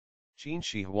Qin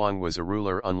Shi Huang was a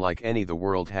ruler unlike any the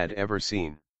world had ever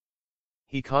seen.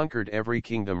 He conquered every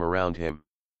kingdom around him.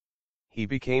 He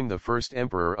became the first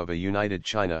emperor of a united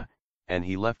China, and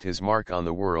he left his mark on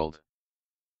the world.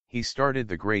 He started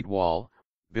the Great Wall,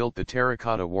 built the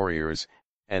terracotta warriors,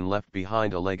 and left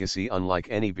behind a legacy unlike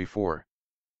any before.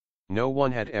 No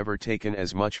one had ever taken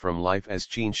as much from life as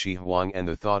Qin Shi Huang, and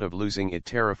the thought of losing it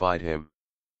terrified him.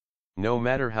 No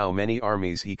matter how many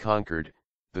armies he conquered,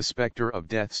 the specter of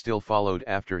death still followed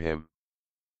after him.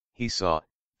 He saw,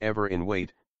 ever in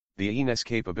wait, the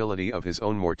inescapability of his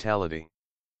own mortality.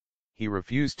 He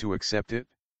refused to accept it.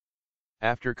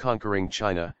 After conquering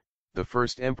China, the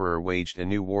first emperor waged a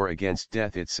new war against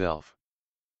death itself.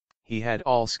 He had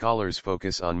all scholars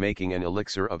focus on making an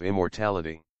elixir of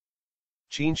immortality.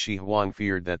 Qin Shi Huang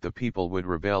feared that the people would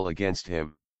rebel against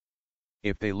him.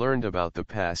 If they learned about the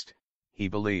past, he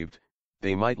believed,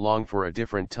 they might long for a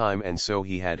different time, and so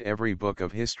he had every book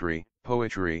of history,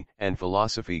 poetry, and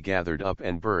philosophy gathered up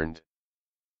and burned.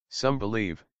 Some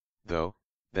believe, though,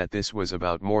 that this was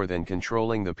about more than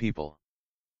controlling the people.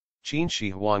 Qin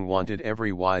Shi Huang wanted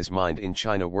every wise mind in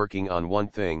China working on one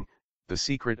thing, the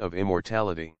secret of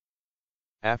immortality.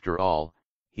 After all,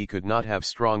 he could not have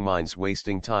strong minds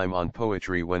wasting time on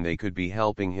poetry when they could be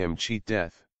helping him cheat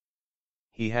death.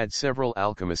 He had several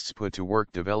alchemists put to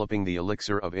work developing the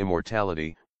elixir of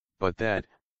immortality, but that,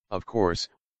 of course,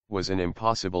 was an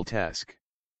impossible task.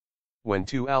 When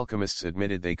two alchemists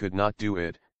admitted they could not do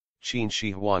it, Qin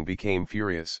Shi Huang became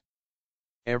furious.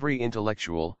 Every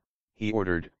intellectual, he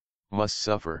ordered, must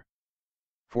suffer.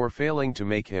 For failing to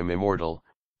make him immortal,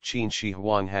 Qin Shi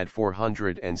Huang had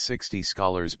 460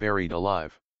 scholars buried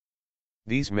alive.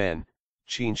 These men,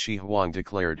 Qin Shi Huang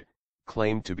declared,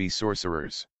 claimed to be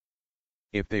sorcerers.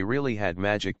 If they really had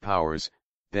magic powers,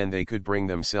 then they could bring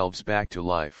themselves back to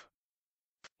life.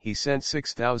 He sent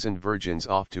 6,000 virgins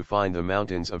off to find the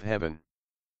mountains of heaven.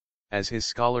 As his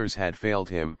scholars had failed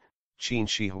him, Qin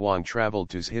Shi Huang traveled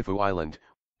to Zhifu Island,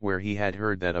 where he had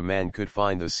heard that a man could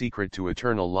find the secret to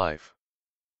eternal life.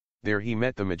 There he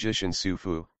met the magician Su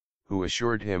Fu, who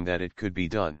assured him that it could be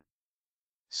done.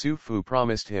 Su Fu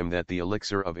promised him that the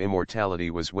elixir of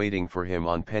immortality was waiting for him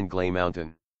on Penglai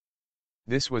Mountain.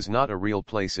 This was not a real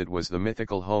place, it was the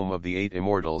mythical home of the 8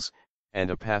 immortals, and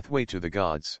a pathway to the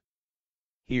gods.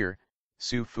 Here,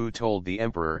 Su Fu told the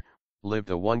emperor,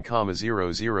 lived a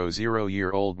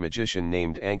 1,000-year-old magician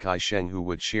named Ankai Sheng who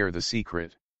would share the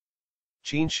secret.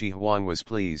 Qin Shi Huang was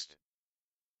pleased.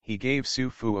 He gave Su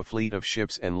Fu a fleet of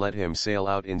ships and let him sail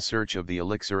out in search of the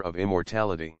elixir of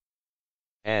immortality.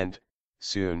 And,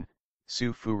 soon,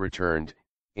 Su Fu returned,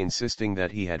 insisting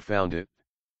that he had found it.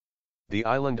 The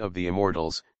island of the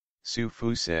immortals, Su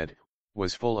Fu said,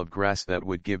 was full of grass that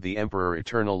would give the emperor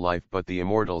eternal life, but the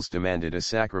immortals demanded a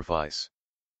sacrifice.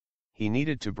 He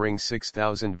needed to bring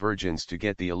 6,000 virgins to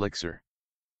get the elixir.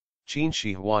 Qin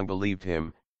Shi Huang believed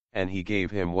him, and he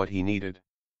gave him what he needed.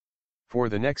 For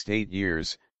the next 8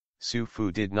 years, Su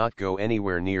Fu did not go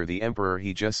anywhere near the emperor,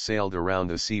 he just sailed around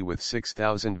the sea with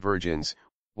 6,000 virgins,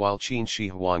 while Qin Shi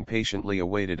Huang patiently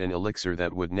awaited an elixir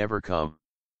that would never come.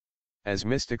 As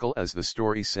mystical as the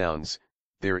story sounds,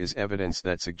 there is evidence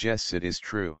that suggests it is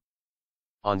true.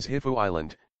 On Zhifu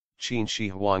Island, Qin Shi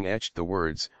Huang etched the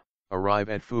words, "Arrive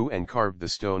at Fu," and carved the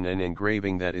stone, an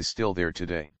engraving that is still there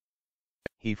today.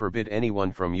 He forbid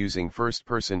anyone from using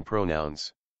first-person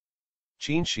pronouns.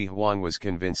 Qin Shi Huang was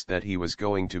convinced that he was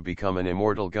going to become an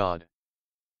immortal god.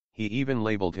 He even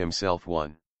labeled himself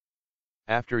one.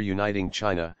 After uniting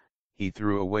China, he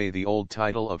threw away the old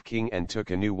title of king and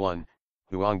took a new one,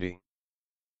 Huangdi.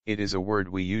 It is a word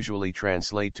we usually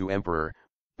translate to emperor,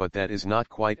 but that is not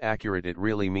quite accurate, it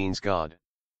really means God.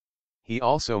 He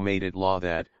also made it law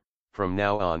that, from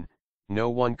now on, no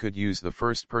one could use the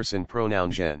first-person pronoun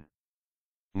Zhen.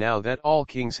 Now that all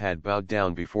kings had bowed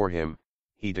down before him,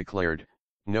 he declared,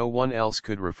 no one else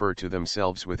could refer to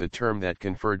themselves with a term that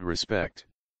conferred respect.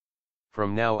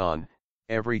 From now on,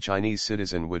 every Chinese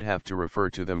citizen would have to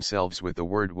refer to themselves with the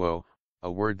word Wo,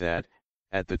 a word that,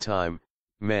 at the time,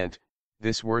 meant,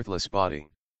 this worthless body.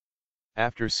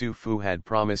 After Su Fu had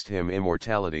promised him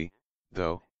immortality,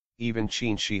 though, even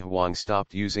Qin Shi Huang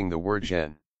stopped using the word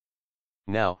Zhen.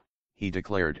 Now, he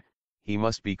declared, he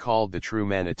must be called the true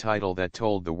man, a title that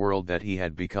told the world that he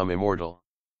had become immortal.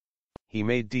 He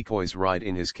made decoys ride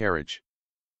in his carriage.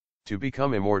 To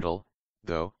become immortal,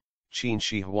 though, Qin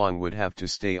Shi Huang would have to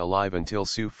stay alive until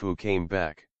Su Fu came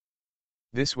back.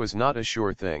 This was not a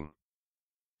sure thing.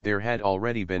 There had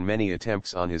already been many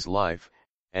attempts on his life,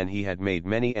 and he had made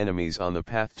many enemies on the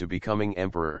path to becoming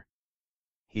emperor.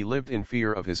 He lived in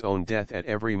fear of his own death at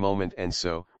every moment, and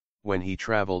so, when he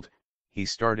traveled, he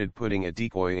started putting a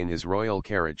decoy in his royal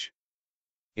carriage.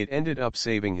 It ended up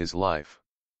saving his life.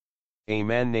 A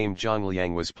man named Zhang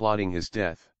Liang was plotting his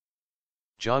death.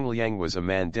 Zhang Liang was a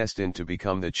man destined to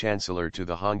become the chancellor to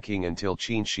the Han King until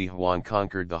Qin Shi Huang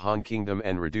conquered the Han Kingdom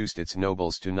and reduced its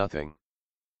nobles to nothing.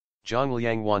 Zhang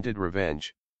Liang wanted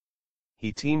revenge.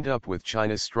 He teamed up with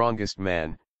China's strongest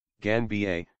man, Gan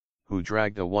Ba, who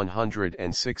dragged a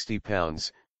 160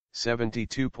 pounds,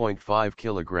 72.5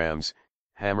 kilograms,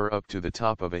 hammer up to the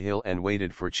top of a hill and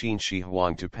waited for Qin Shi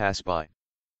Huang to pass by.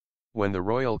 When the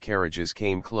royal carriages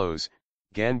came close,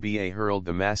 Gan Ba hurled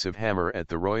the massive hammer at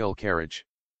the royal carriage.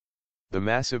 The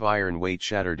massive iron weight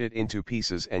shattered it into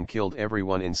pieces and killed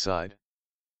everyone inside.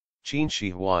 Qin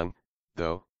Shi Huang,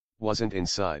 though, wasn't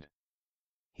inside.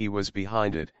 He was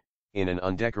behind it, in an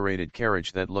undecorated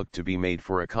carriage that looked to be made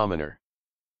for a commoner.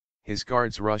 His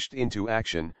guards rushed into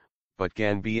action, but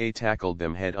Gan Ba tackled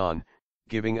them head-on,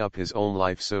 giving up his own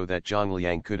life so that Zhang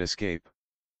Liang could escape.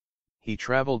 He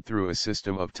traveled through a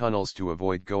system of tunnels to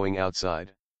avoid going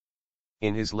outside.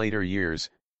 In his later years,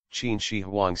 Qin Shi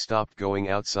Huang stopped going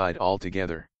outside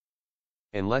altogether.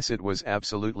 Unless it was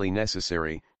absolutely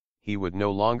necessary, he would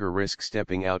no longer risk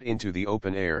stepping out into the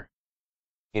open air.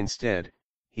 Instead,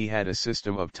 he had a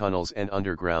system of tunnels and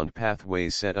underground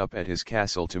pathways set up at his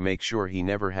castle to make sure he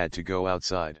never had to go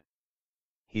outside.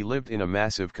 He lived in a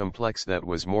massive complex that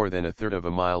was more than a third of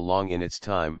a mile long in its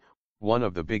time, one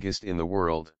of the biggest in the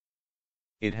world.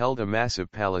 It held a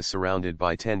massive palace surrounded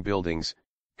by 10 buildings,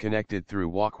 connected through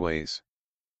walkways.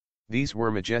 These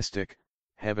were majestic,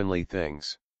 heavenly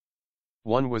things.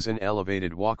 One was an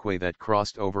elevated walkway that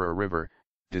crossed over a river,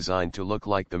 designed to look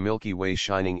like the Milky Way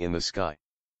shining in the sky.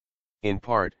 In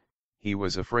part, he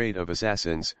was afraid of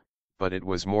assassins, but it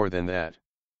was more than that.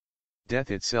 Death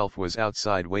itself was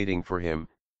outside waiting for him,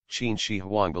 Qin Shi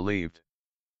Huang believed.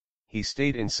 He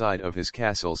stayed inside of his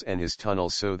castles and his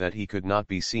tunnels so that he could not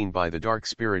be seen by the dark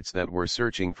spirits that were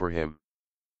searching for him.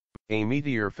 A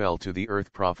meteor fell to the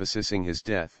earth prophesying his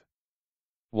death.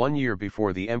 1 year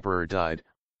before the emperor died,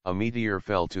 a meteor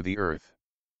fell to the earth.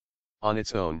 On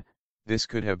its own, this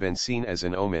could have been seen as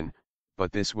an omen,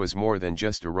 but this was more than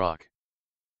just a rock.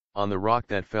 On the rock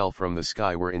that fell from the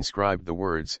sky were inscribed the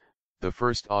words, "The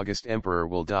first August emperor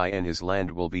will die and his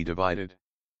land will be divided."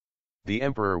 The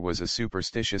emperor was a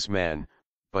superstitious man,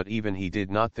 but even he did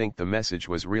not think the message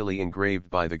was really engraved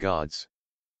by the gods.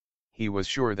 He was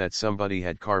sure that somebody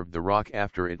had carved the rock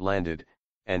after it landed,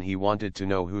 and he wanted to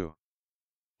know who.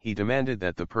 He demanded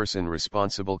that the person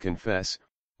responsible confess,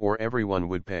 or everyone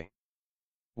would pay.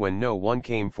 When no one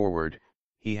came forward,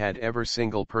 he had every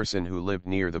single person who lived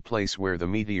near the place where the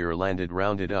meteor landed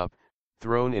rounded up,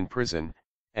 thrown in prison,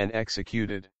 and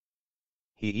executed.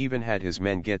 He even had his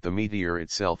men get the meteor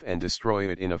itself and destroy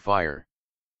it in a fire.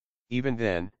 Even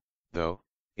then, though,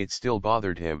 it still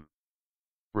bothered him.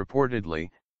 Reportedly,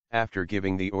 after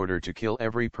giving the order to kill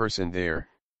every person there,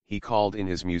 he called in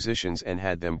his musicians and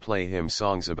had them play him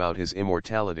songs about his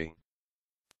immortality.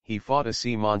 He fought a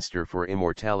sea monster for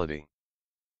immortality.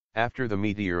 After the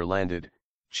meteor landed,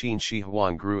 Qin Shi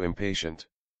Huang grew impatient.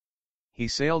 He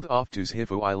sailed off to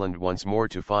Zhifu Island once more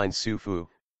to find Su Fu,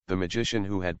 the magician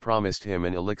who had promised him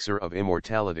an elixir of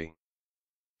immortality.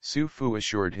 Su Fu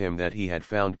assured him that he had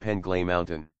found Penglai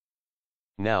Mountain.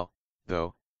 Now,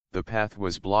 though, the path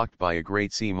was blocked by a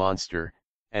great sea monster,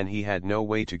 and he had no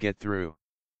way to get through.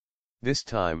 This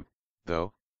time,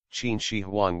 though, Qin Shi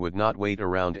Huang would not wait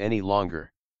around any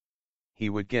longer. He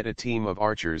would get a team of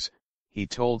archers, he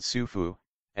told Su Fu,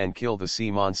 and kill the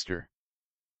sea monster.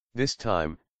 This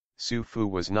time, Su Fu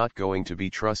was not going to be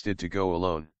trusted to go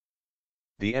alone.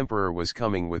 The emperor was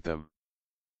coming with them.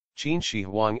 Qin Shi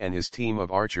Huang and his team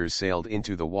of archers sailed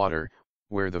into the water,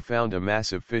 where they found a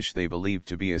massive fish they believed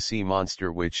to be a sea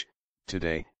monster which,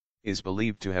 today, is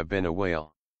believed to have been a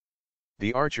whale.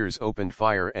 The archers opened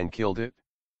fire and killed it.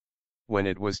 When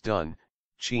it was done,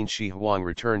 Qin Shi Huang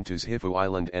returned to Zhifu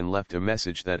Island and left a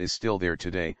message that is still there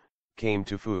today, came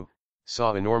to Fu,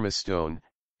 saw enormous stone,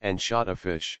 and shot a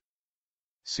fish.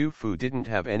 Su Fu didn't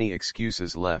have any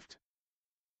excuses left.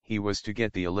 He was to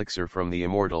get the elixir from the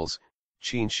immortals,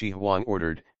 Qin Shi Huang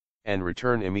ordered, and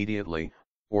return immediately,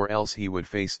 or else he would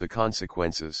face the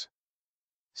consequences.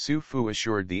 Su Fu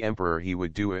assured the emperor he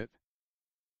would do it.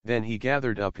 Then he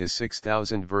gathered up his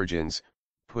 6,000 virgins,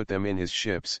 put them in his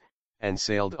ships, and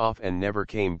sailed off and never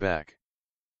came back.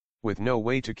 With no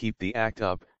way to keep the act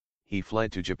up, he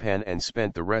fled to Japan and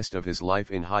spent the rest of his life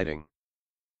in hiding.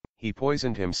 He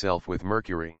poisoned himself with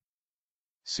mercury.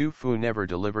 Su Fu never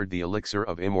delivered the elixir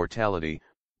of immortality,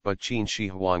 but Qin Shi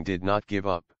Huang did not give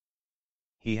up.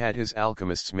 He had his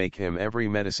alchemists make him every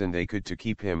medicine they could to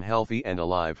keep him healthy and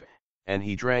alive, and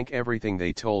he drank everything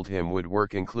they told him would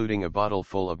work, including a bottle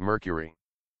full of mercury.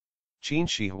 Qin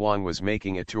Shi Huang was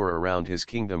making a tour around his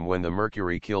kingdom when the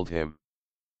mercury killed him.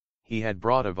 He had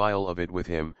brought a vial of it with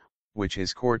him, which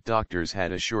his court doctors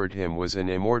had assured him was an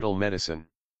immortal medicine.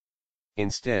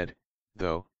 Instead,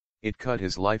 though, it cut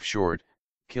his life short,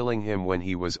 killing him when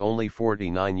he was only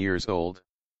 49 years old.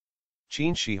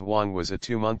 Qin Shi Huang was a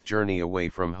 2-month journey away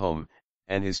from home,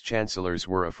 and his chancellors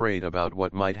were afraid about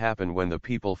what might happen when the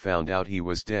people found out he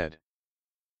was dead.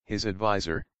 His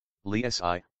advisor, Li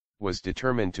Si, was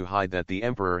determined to hide that the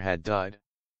emperor had died.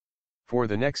 For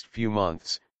the next few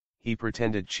months, he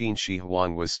pretended Qin Shi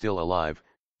Huang was still alive,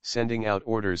 sending out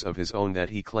orders of his own that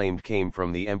he claimed came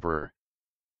from the emperor.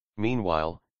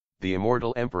 Meanwhile, the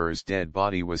immortal emperor's dead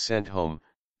body was sent home,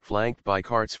 flanked by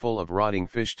carts full of rotting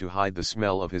fish to hide the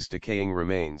smell of his decaying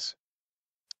remains.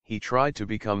 He tried to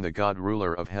become the god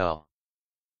ruler of hell.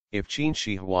 If Qin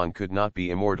Shi Huang could not be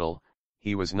immortal,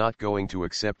 he was not going to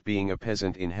accept being a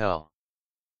peasant in hell.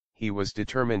 He was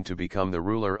determined to become the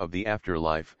ruler of the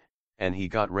afterlife, and he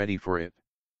got ready for it.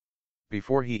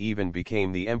 Before he even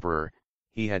became the emperor,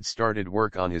 he had started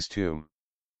work on his tomb.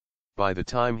 By the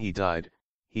time he died,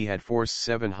 he had forced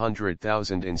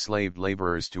 700,000 enslaved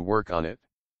laborers to work on it.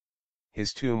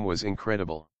 His tomb was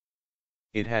incredible.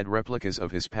 It had replicas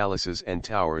of his palaces and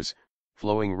towers,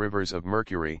 flowing rivers of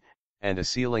mercury, and a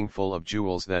ceiling full of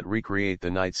jewels that recreate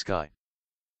the night sky.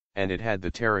 And it had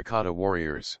the terracotta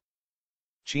warriors.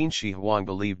 Qin Shi Huang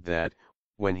believed that,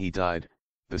 when he died,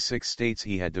 the 6 states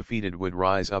he had defeated would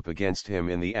rise up against him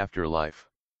in the afterlife.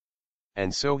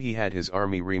 And so he had his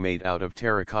army remade out of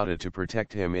terracotta to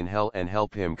protect him in hell and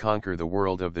help him conquer the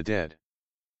world of the dead.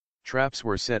 Traps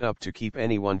were set up to keep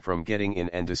anyone from getting in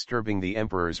and disturbing the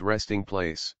emperor's resting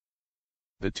place.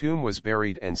 The tomb was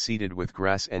buried and seeded with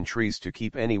grass and trees to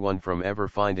keep anyone from ever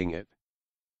finding it.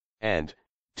 And,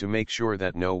 to make sure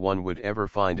that no one would ever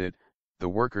find it, the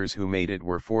workers who made it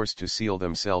were forced to seal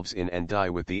themselves in and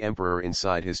die with the emperor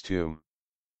inside his tomb.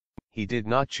 He did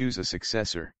not choose a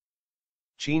successor.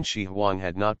 Qin Shi Huang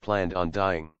had not planned on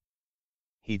dying.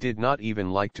 He did not even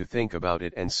like to think about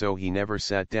it, and so he never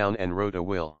sat down and wrote a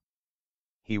will.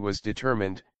 He was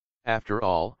determined, after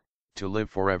all, to live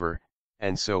forever,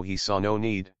 and so he saw no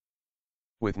need.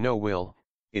 With no will,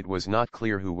 it was not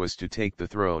clear who was to take the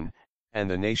throne, and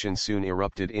the nation soon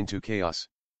erupted into chaos.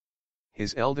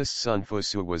 His eldest son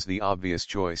Fusu was the obvious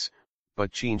choice,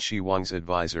 but Qin Shi Huang's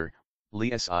advisor,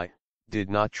 Li Si, did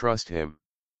not trust him.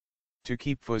 To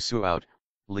keep Fusu out,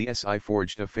 Li Si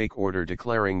forged a fake order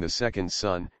declaring the second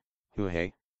son,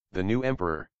 Huhe, the new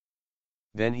emperor.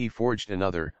 Then he forged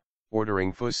another,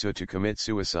 ordering Fusu to commit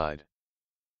suicide.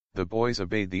 The boys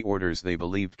obeyed the orders they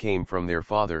believed came from their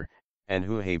father, and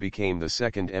Huhe became the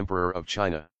second emperor of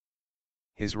China.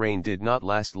 His reign did not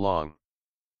last long.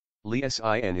 Li Si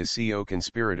and his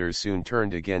conspirators soon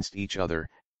turned against each other,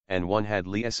 and one had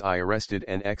Li Si arrested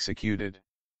and executed.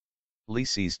 Li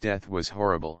Si's death was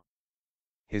horrible.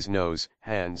 His nose,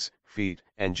 hands, feet,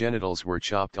 and genitals were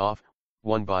chopped off,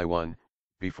 one by one,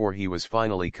 before he was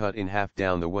finally cut in half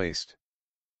down the waist.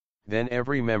 Then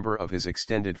every member of his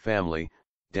extended family,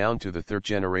 down to the 3rd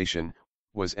generation,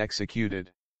 was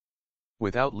executed.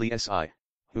 Without Li Si,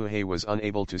 Huhe was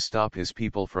unable to stop his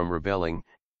people from rebelling,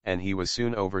 and he was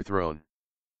soon overthrown.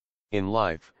 In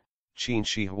life, Qin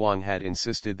Shi Huang had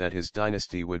insisted that his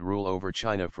dynasty would rule over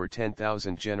China for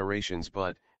 10,000 generations,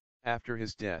 but, after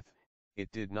his death,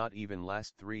 it did not even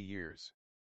last 3 years.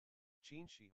 Qin Shi